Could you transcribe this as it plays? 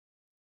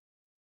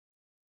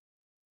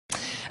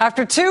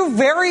After 2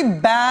 very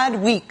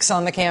bad weeks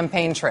on the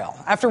campaign trail,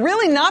 after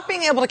really not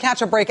being able to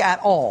catch a break at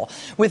all,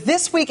 with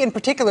this week in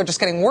particular just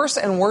getting worse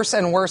and worse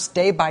and worse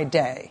day by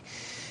day,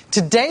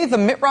 today the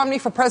Mitt Romney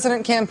for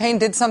President campaign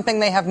did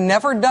something they have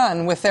never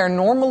done with their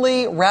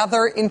normally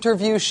rather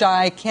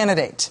interview-shy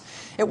candidate.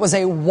 It was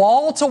a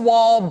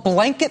wall-to-wall,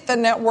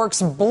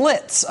 blanket-the-network's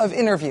blitz of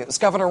interviews.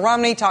 Governor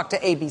Romney talked to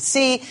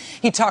ABC,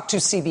 he talked to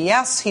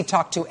CBS, he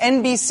talked to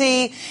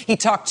NBC, he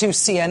talked to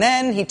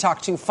CNN, he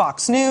talked to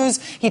Fox News,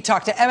 he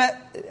talked to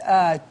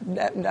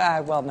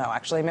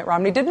Mitt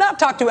Romney did not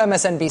talk to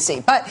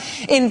MSNBC. But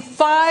in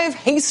 5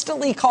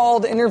 hastily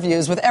called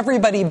interviews with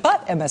everybody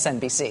but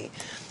MSNBC,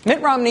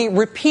 Mitt Romney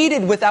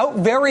repeated without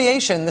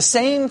variation the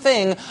same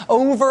thing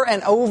over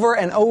and over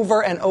and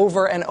over and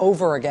over and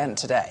over again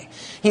today.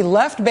 He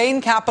left Bain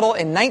Capital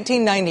in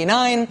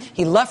 1999.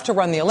 He left to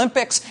run the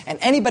Olympics. And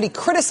anybody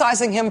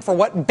criticizing him for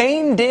what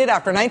Bain did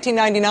after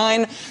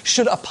 1999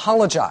 should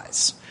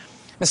apologize.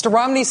 Mr.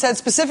 Romney said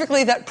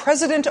specifically that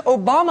President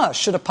Obama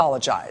should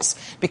apologize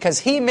because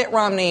he, Mitt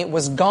Romney,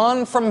 was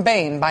gone from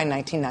Bain by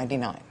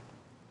 1999.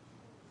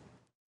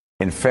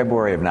 In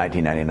February of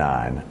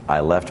 1999, I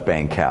left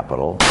Bain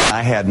Capital.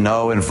 I had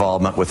no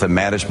involvement with the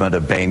management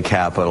of Bain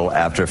Capital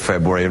after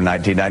February of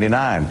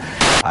 1999.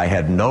 I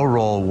had no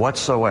role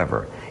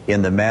whatsoever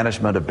in the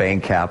management of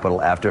Bain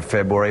Capital after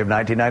February of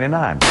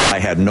 1999. I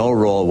had no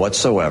role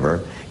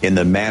whatsoever in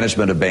the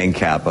management of Bain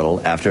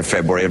Capital after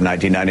February of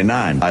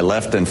 1999. I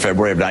left in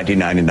February of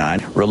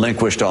 1999,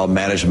 relinquished all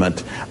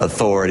management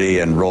authority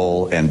and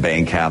role in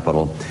Bain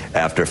Capital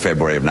after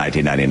February of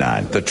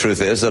 1999. The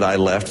truth is that I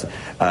left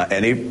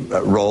any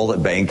role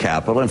at Bain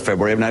Capital in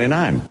February of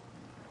 99.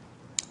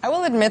 I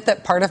will admit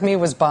that part of me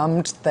was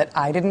bummed that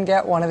I didn't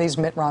get one of these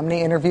Mitt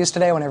Romney interviews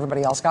today when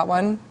everybody else got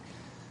one.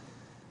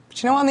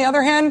 But on the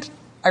other hand,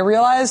 I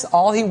realized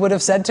all he would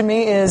have said to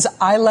me is,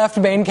 I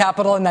left Bain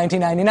Capital in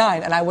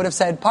 1999. And I would have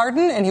said,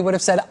 pardon? And he would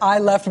have said, I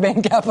left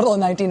Bain Capital in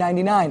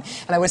 1999.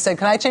 And I would have said,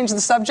 can I change the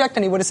subject?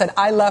 And he would have said,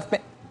 I left Bain.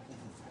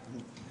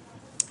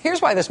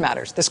 Here's why this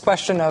matters, this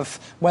question of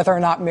whether or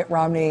not Mitt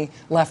Romney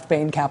left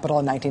Bain Capital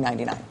in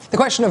 1999. The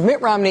question of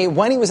Mitt Romney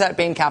when he was at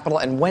Bain Capital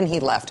and when he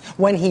left,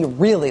 when he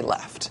really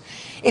left.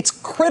 It's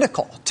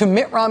critical to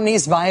Mitt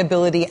Romney's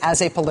viability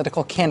as a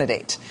political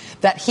candidate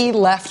that he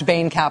left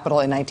Bain Capital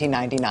in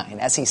 1999,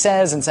 as he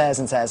says and says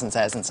and says and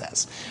says and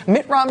says.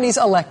 Mitt Romney's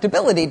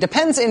electability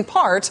depends in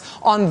part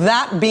on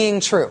that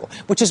being true,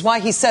 which is why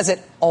he says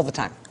it all the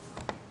time.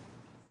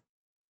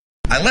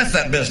 I left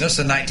that business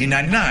in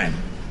 1999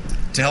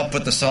 to help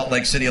put the Salt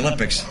Lake City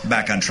Olympics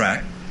back on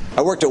track.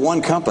 I worked at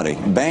one company,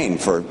 Bain,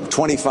 for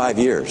 25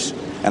 years,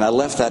 and I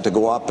left that to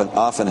go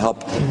off and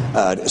help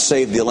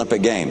save the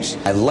Olympic Games.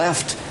 I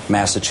left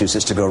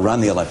Massachusetts to go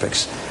run the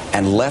Olympics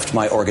and left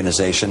my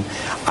organization.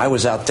 I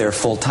was out there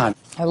full time.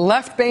 I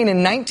left Bain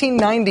in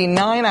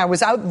 1999. I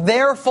was out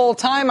there full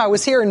time. I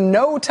was here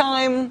no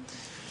time.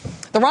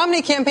 The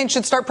Romney campaign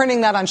should start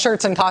printing that on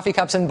shirts and coffee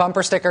cups and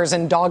bumper stickers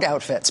and dog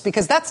outfits,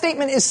 because that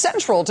statement is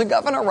central to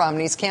Governor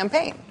Romney's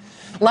campaign.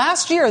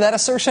 Last year, that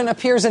assertion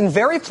appears in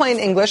very plain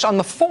English on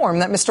the form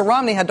that Mr.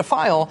 Romney had to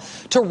file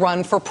to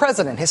run for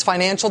president, his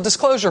financial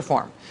disclosure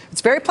form.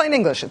 It's very plain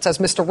English. It says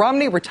Mr.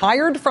 Romney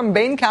retired from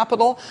Bain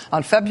Capital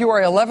on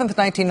February 11th,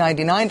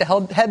 1999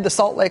 to head the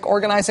Salt Lake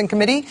Organizing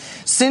Committee.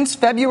 Since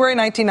February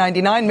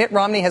 1999, Mitt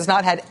Romney has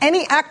not had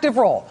any active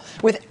role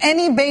with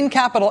any Bain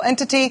Capital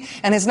entity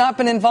and has not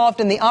been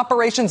involved in the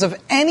operations of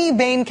any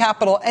Bain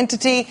Capital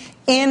entity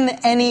in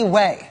any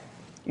way.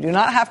 You do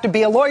not have to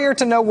be a lawyer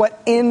to know what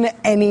in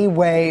any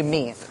way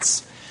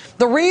means.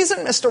 The reason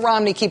Mr.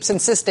 Romney keeps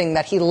insisting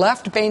that he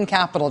left Bain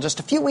Capital just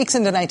a few weeks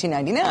into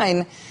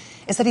 1999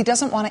 is that he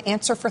doesn't want to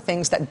answer for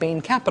things that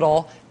Bain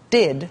Capital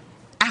did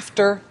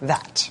after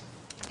that.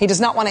 He does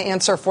not want to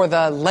answer for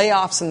the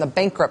layoffs and the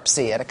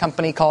bankruptcy at a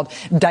company called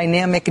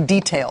Dynamic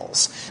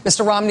Details.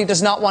 Mr. Romney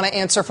does not want to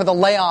answer for the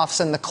layoffs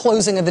and the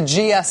closing of the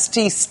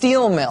GST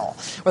steel mill,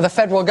 where the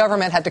federal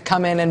government had to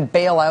come in and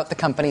bail out the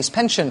company's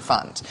pension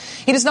fund.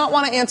 He does not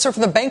want to answer for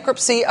the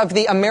bankruptcy of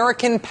the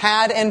American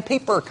Pad and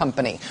Paper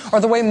Company,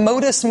 or the way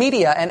Modus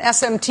Media and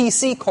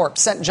SMTC Corp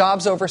sent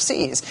jobs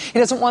overseas. He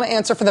doesn't want to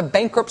answer for the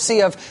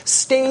bankruptcy of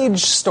Stage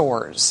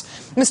Stores.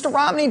 Mr.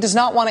 Romney does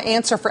not want to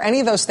answer for any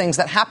of those things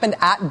that happened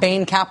at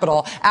Bain Capital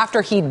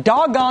after he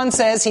doggone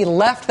says he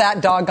left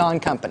that doggone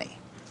company.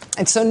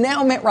 And so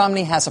now Mitt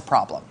Romney has a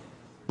problem,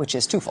 which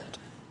is twofold.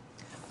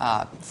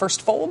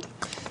 First fold,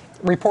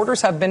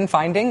 reporters have been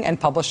finding and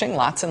publishing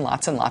lots and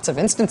lots and lots of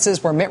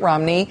instances where Mitt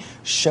Romney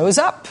shows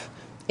up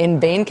in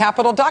Bain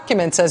Capital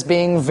documents as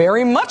being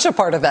very much a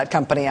part of that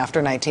company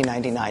after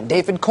 1999.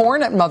 David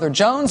Korn at Mother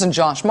Jones and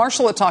Josh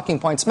Marshall at Talking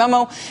Points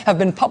Memo have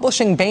been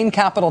publishing Bain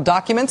Capital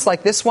documents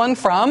like this one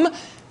from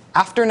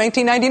after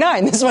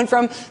 1999. This one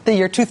from the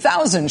year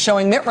 2000,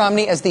 showing Mitt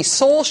Romney as the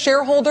sole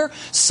shareholder,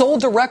 sole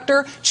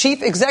director,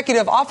 chief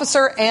executive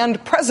officer,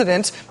 and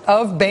president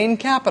of Bain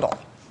Capital.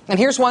 And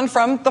here's one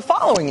from the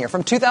following year,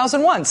 from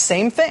 2001.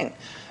 Same thing.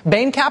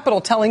 Bain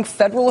Capital telling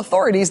federal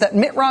authorities that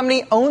Mitt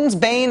Romney owns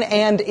Bain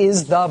and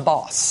is the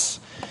boss.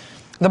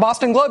 The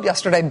Boston Globe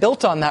yesterday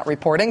built on that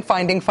reporting,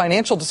 finding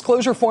financial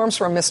disclosure forms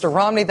from Mr.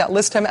 Romney that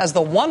list him as the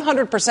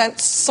 100%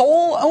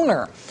 sole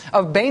owner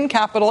of Bain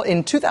Capital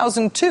in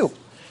 2002.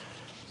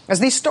 As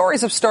these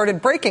stories have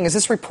started breaking, as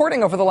this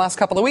reporting over the last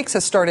couple of weeks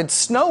has started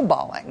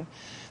snowballing,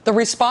 the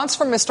response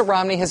from Mr.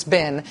 Romney has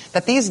been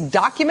that these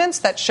documents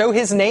that show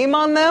his name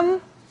on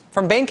them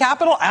from Bain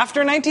Capital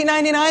after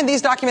 1999,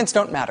 these documents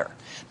don't matter.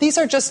 These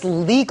are just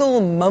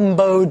legal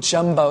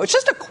mumbo-jumbo. It's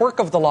just a quirk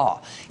of the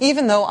law.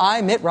 Even though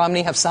I, Mitt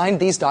Romney, have signed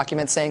these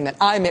documents saying that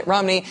I, Mitt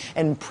Romney,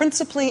 am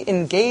principally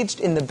engaged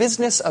in the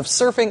business of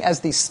serving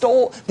as the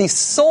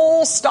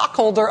sole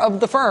stockholder of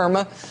the firm,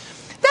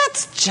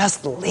 that's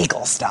just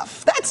legal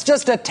stuff. That's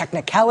just a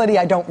technicality.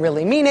 I don't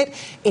really mean it.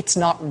 It's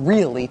not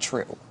really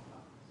true.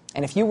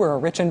 And if you were a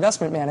rich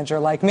investment manager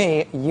like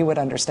me, you would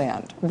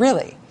understand.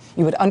 Really,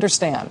 you would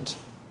understand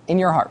in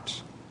your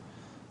heart.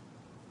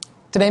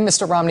 Today,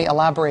 Mr. Romney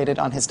elaborated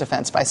on his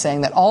defense by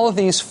saying that all of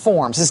these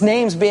forms, his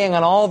name's being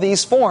on all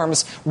these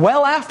forms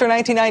well after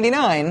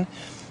 1999,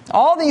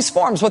 all these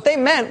forms, what they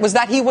meant was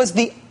that he was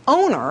the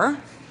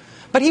owner,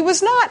 but he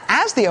was not,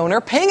 as the owner,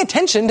 paying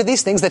attention to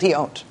these things that he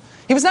owned.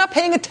 He was not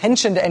paying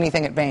attention to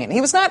anything at Bain. He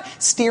was not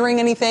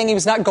steering anything. He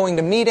was not going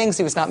to meetings.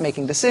 He was not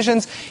making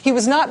decisions. He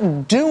was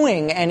not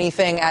doing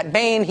anything at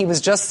Bain. He was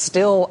just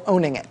still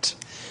owning it.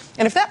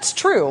 And if that's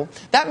true,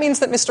 that means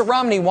that Mr.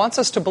 Romney wants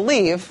us to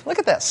believe, look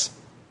at this.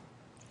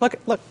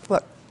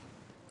 Look.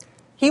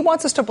 He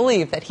wants us to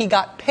believe that he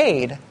got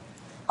paid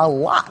a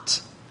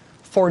lot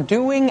for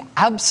doing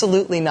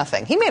absolutely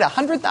nothing. He made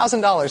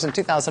 $100,000 in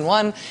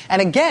 2001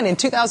 and again in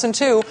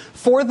 2002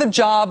 for the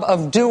job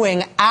of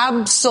doing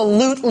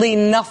absolutely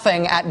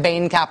nothing at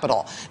Bain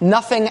Capital.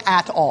 Nothing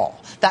at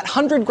all. That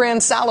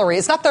 $100,000 salary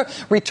is not the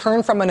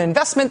return from an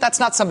investment. That's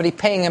not somebody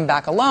paying him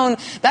back a loan.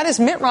 That is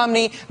Mitt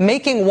Romney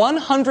making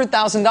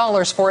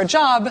 $100,000 for a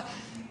job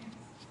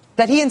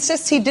that he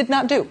insists he did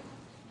not do.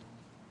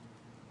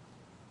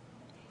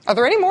 Are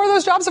there any more of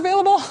those jobs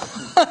available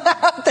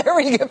out there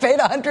where you get paid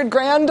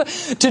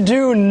 $100,000 to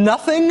do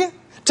nothing,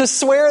 to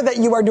swear that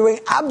you are doing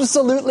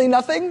absolutely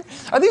nothing?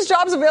 Are these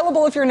jobs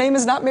available if your name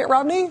is not Mitt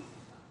Romney?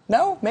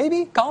 No?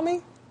 Maybe? Call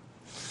me?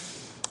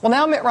 Well,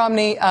 now Mitt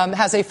Romney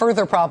has a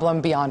further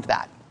problem beyond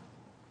that.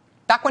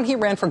 Back when he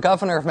ran for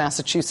governor of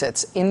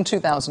Massachusetts in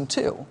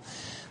 2002,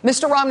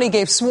 Mr. Romney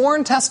gave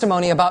sworn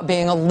testimony about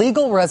being a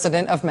legal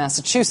resident of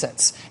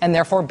Massachusetts and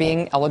therefore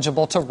being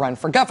eligible to run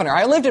for governor.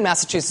 I lived in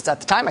Massachusetts at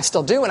the time. I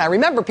still do. And I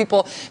remember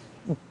people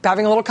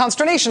having a little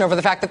consternation over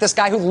the fact that this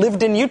guy who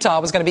lived in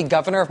Utah was going to be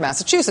governor of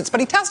Massachusetts.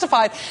 But he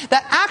testified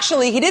that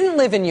actually he didn't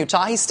live in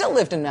Utah. He still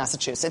lived in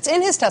Massachusetts.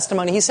 In his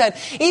testimony, he said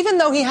even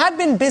though he had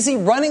been busy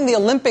running the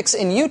Olympics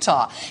in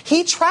Utah,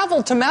 he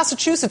traveled to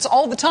Massachusetts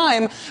all the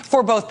time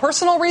for both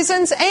personal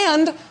reasons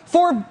and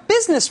for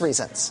business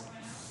reasons.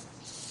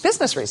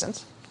 Business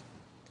reasons.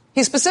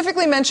 He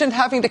specifically mentioned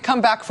having to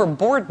come back for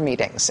board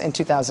meetings in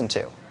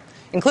 2002,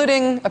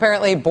 including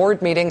apparently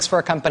board meetings for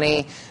a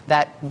company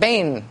that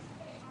Bain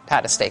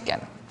had a stake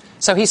in.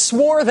 So he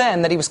swore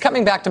then that he was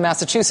coming back to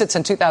Massachusetts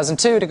in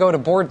 2002 to go to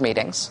board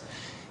meetings.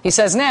 He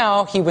says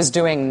now he was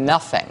doing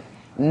nothing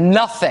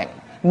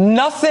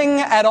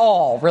at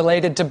all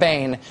related to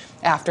Bain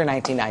after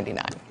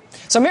 1999.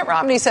 So Mitt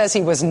Romney says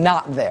he was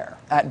not there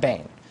at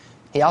Bain.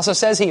 He also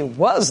says he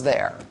was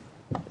there.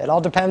 It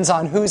all depends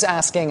on who's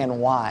asking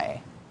and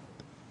why.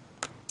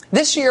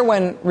 This year,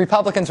 when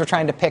Republicans were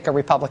trying to pick a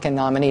Republican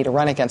nominee to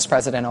run against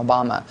President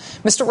Obama,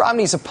 Mr.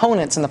 Romney's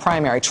opponents in the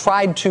primary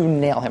tried to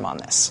nail him on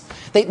this.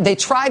 They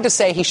tried to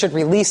say he should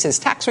release his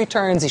tax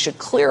returns, he should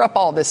clear up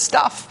all this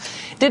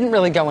stuff. It didn't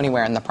really go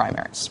anywhere in the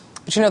primaries.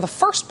 But you know, the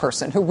first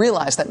person who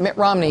realized that Mitt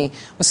Romney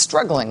was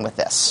struggling with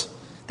this,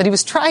 that he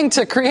was trying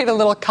to create a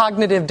little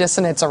cognitive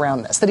dissonance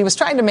around this, that he was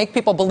trying to make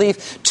people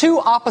believe two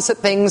opposite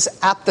things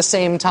at the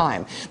same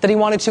time, that he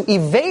wanted to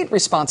evade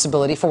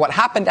responsibility for what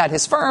happened at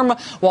his firm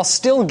while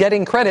still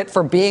getting credit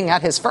for being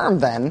at his firm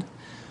then.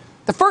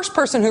 The first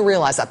person who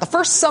realized that, the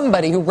first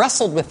somebody who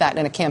wrestled with that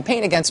in a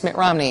campaign against Mitt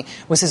Romney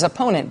was his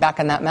opponent back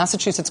in that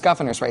Massachusetts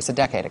governor's race a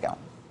decade ago.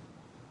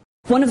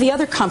 One of the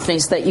other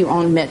companies that you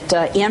own, Mitt,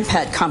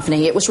 AMPET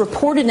Company, it was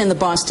reported in the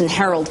Boston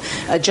Herald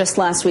just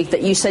last week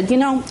that you said, you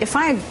know, if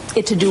I had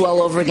it to do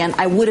all over again,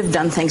 I would have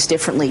done things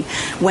differently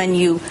when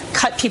you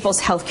cut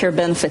people's health care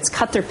benefits,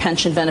 cut their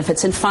pension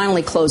benefits, and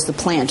finally closed the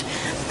plant.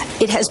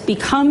 It has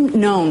become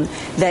known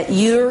that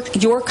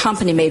your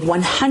company made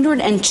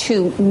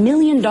 $102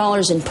 million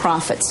in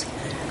profits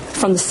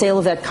from the sale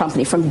of that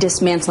company, from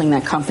dismantling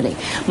that company.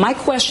 My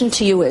question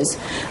to you is,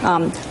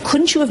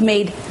 couldn't you have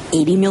made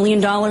 $80 million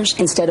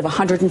instead of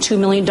 $102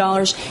 million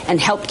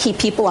and helped keep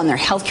people on their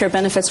health care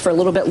benefits for a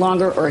little bit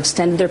longer or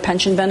extended their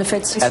pension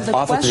benefits? At the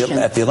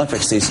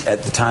Olympics,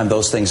 at the time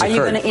those things occurred. Are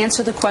you going to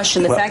answer the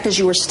question? The fact is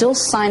you were still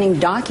signing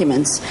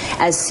documents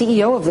as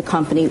CEO of the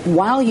company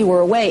while you were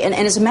away. And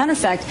as a matter of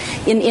fact,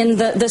 in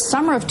the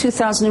summer of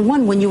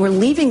 2001, when you were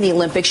leaving the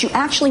Olympics, you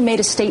actually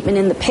made a statement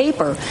in the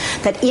paper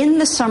that in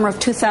the summer of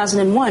 2001,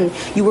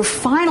 you were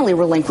finally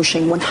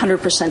relinquishing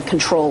 100%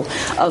 control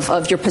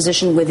of your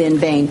position within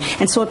Bain.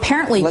 And so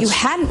apparently you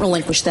hadn't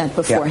relinquished that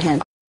beforehand.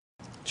 Yeah.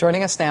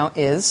 Joining us now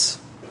is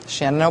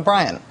Shannon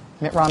O'Brien,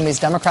 Mitt Romney's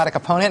Democratic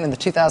opponent in the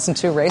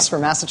 2002 race for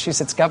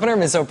Massachusetts governor.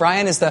 Ms.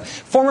 O'Brien is the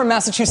former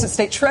Massachusetts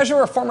state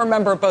treasurer, a former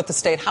member of both the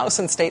state House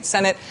and state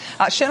Senate.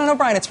 Shannon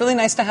O'Brien, it's really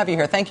nice to have you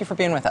here. Thank you for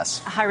being with us.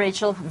 Hi,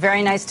 Rachel.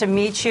 Very nice to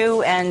meet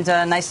you, and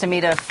nice to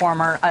meet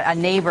a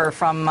neighbor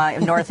from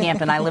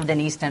Northampton. I lived in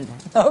Easton.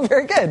 Oh,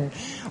 very good.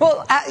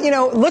 Well,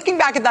 looking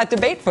back at that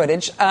debate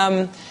footage,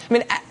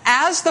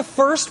 as the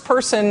first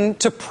person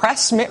to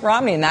press Mitt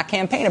Romney in that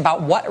campaign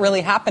about what really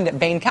happened at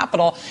Bain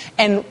Capital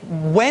and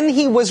when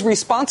he was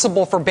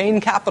responsible for Bain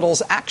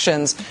Capital's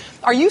actions,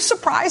 are you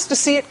surprised to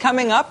see it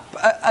coming up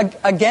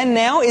again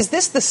now? Is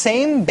this the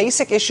same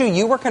basic issue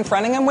you were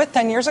confronting him with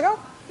 10 years ago?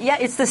 Yeah,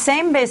 it's the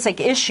same basic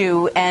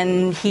issue,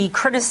 and he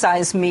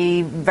criticized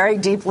me very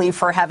deeply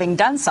for having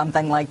done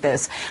something like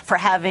this, for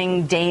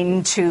having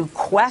deigned to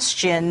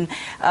question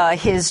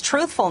his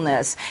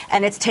truthfulness.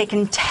 And it's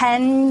taken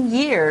 10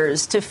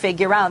 years to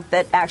figure out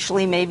that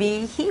actually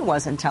maybe he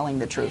wasn't telling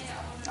the truth.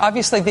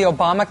 Obviously, the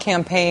Obama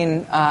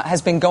campaign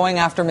has been going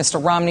after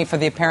Mr. Romney for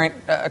the apparent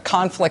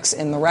conflicts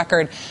in the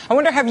record. I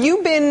wonder, have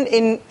you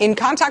been in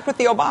contact with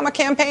the Obama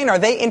campaign? Are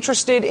they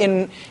interested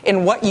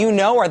in what you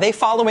know? Are they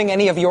following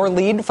any of your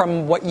lead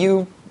from what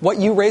you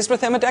raised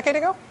with him a decade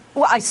ago?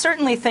 Well, I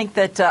certainly think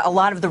that a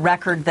lot of the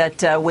record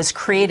that was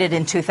created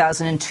in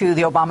 2002,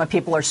 the Obama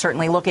people are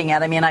certainly looking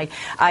at. I mean,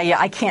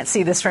 I can't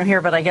see this from here,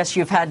 but I guess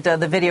you've had the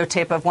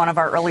videotape of one of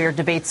our earlier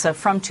debates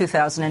from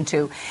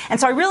 2002. And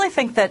so I really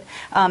think that,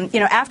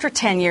 after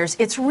 10 years,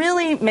 it's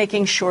really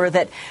making sure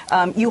that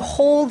you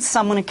hold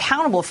someone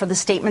accountable for the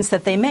statements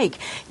that they make.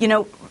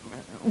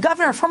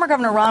 Former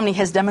Governor Romney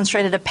has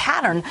demonstrated a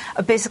pattern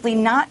of basically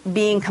not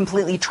being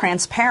completely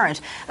transparent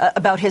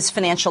about his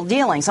financial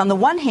dealings. On the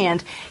one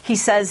hand, he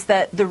says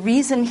that the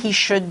reason he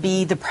should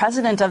be the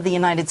president of the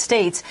United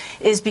States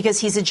is because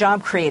he's a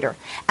job creator.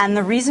 And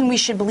the reason we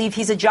should believe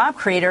he's a job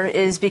creator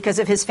is because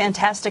of his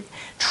fantastic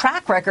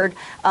track record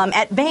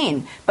at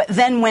Bain. But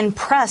then when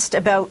pressed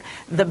about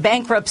the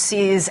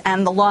bankruptcies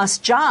and the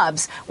lost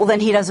jobs, well, then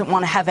he doesn't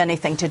want to have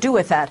anything to do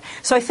with that.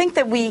 So I think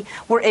that we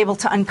were able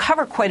to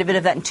uncover quite a bit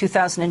of that in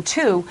 2002.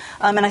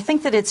 And I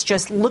think that it's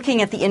just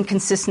looking at the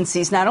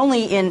inconsistencies, not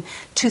only in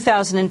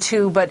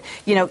 2002, but,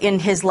 in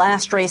his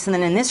last race and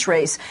then in this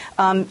race,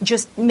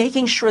 just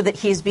making sure that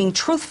he's being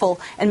truthful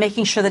and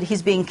making sure that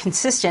he's being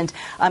consistent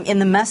in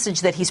the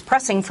message that he's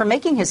pressing for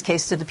making his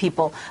case to the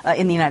people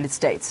in the United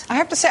States. I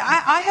have to say,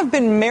 I have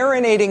been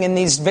marinating in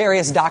these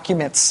various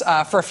documents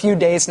for a few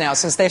days now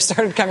since they've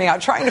started coming out,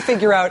 trying to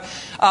figure out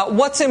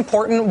what's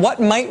important, what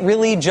might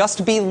really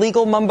just be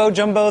legal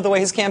mumbo-jumbo, the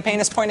way his campaign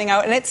is pointing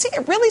out. And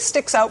it really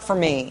sticks out for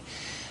me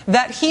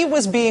that he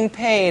was being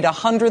paid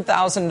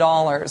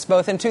 $100,000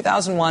 both in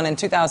 2001 and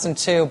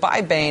 2002 by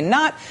Bain,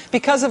 not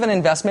because of an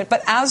investment,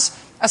 but as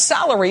a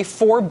salary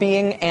for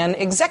being an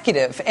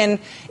executive. And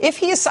if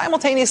he is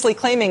simultaneously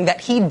claiming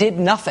that he did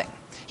nothing,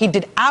 he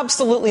did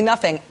absolutely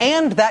nothing,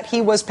 and that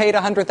he was paid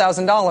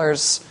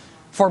 $100,000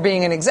 for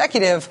being an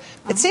executive,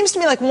 it seems to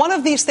me like one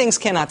of these things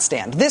cannot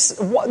stand.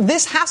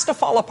 This has to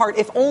fall apart,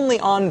 if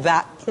only on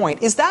that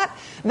point. Is that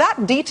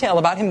detail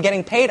about him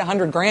getting paid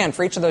 $100,000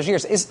 for each of those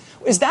years,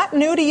 is that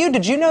new to you?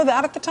 Did you know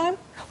that at the time?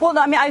 Well,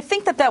 no, I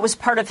think that was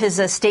part of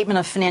his statement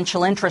of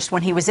financial interest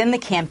when he was in the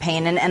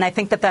campaign, and I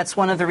think that's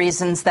one of the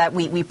reasons that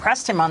we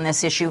pressed him on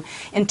this issue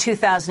in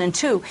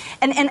 2002.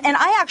 And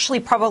I actually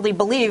probably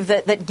believe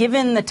that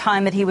given the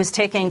time that he was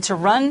taking to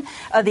run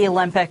the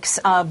Olympics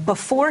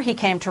before he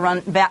came to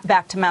run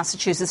back to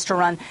Massachusetts to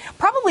run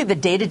probably the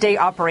day-to-day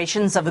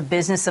operations of a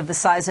business of the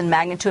size and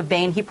magnitude of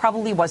Bain, he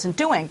probably wasn't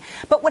doing.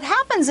 But what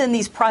happens in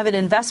these private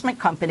investment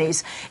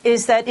companies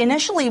is that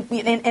initially,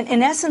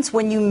 in essence,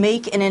 when you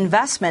make an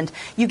investment,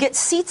 you get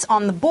seats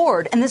on the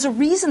board. And there's a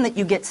reason that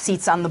you get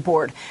seats on the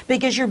board,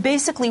 because you're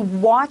basically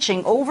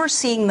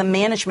overseeing the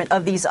management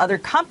of these other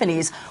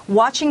companies,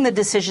 watching the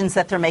decisions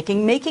that they're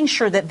making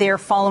sure that they're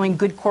following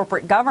good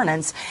corporate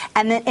governance,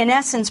 and then, in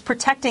essence,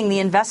 protecting the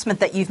investment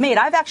that you've made.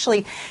 I've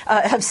actually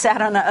have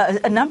sat on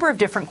a number of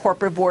different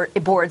corporate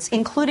boards,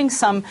 including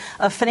some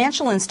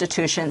financial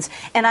institutions.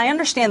 And I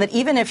understand that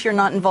even if you're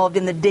not involved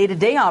in the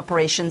day-to-day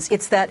operations,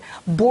 it's that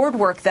board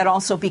work that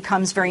also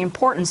becomes very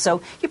important.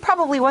 So he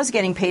probably was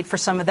getting paid for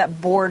some of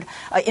that board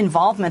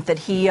involvement that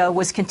he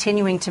was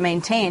continuing to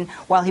maintain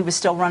while he was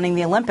still running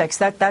the Olympics.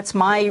 That's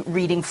my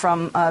reading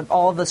from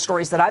all of the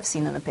stories that I've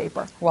seen in the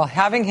paper. Well,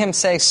 having him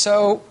say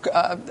so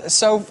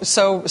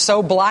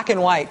black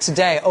and white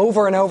today,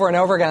 over and over and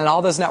over again in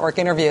all those network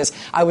interviews,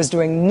 I was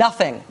doing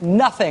nothing,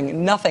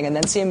 and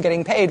then see him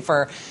getting paid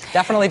for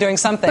definitely doing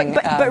something.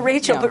 But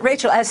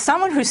Rachel, as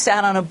someone who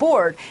sat on a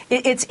board,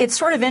 it's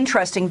sort of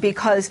interesting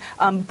because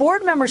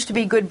board members, to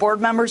be good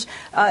board members,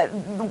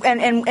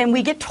 and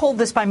we get told told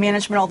this by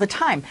management all the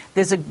time.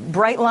 There's a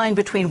bright line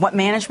between what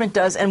management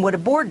does and what a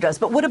board does.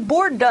 But what a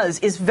board does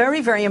is very,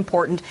 very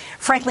important,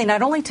 frankly,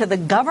 not only to the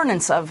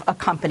governance of a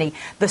company,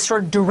 the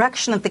sort of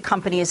direction that the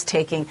company is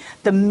taking,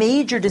 the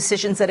major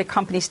decisions that a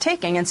company's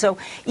taking. And so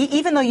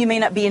even though you may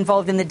not be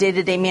involved in the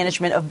day-to-day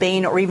management of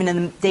Bain or even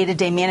in the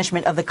day-to-day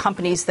management of the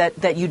companies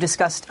that you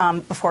discussed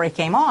before I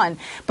came on,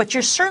 but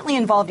you're certainly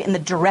involved in the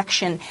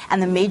direction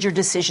and the major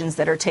decisions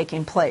that are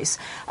taking place.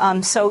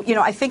 So,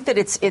 I think that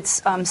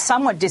it's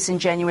somewhat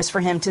disingenuous for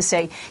him to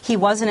say he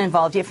wasn't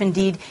involved, if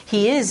indeed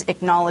he is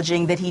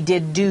acknowledging that he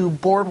did do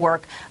board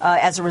work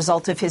as a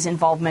result of his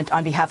involvement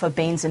on behalf of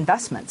Bain's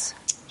investments.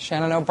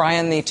 Shannon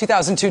O'Brien, the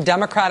 2002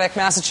 Democratic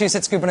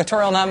Massachusetts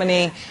gubernatorial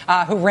nominee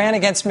who ran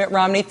against Mitt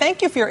Romney.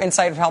 Thank you for your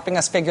insight of helping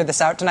us figure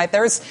this out tonight.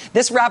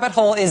 This rabbit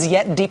hole is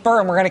yet deeper,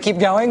 and we're going to keep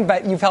going,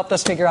 but you've helped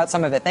us figure out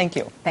some of it. Thank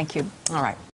you. Thank you. All right.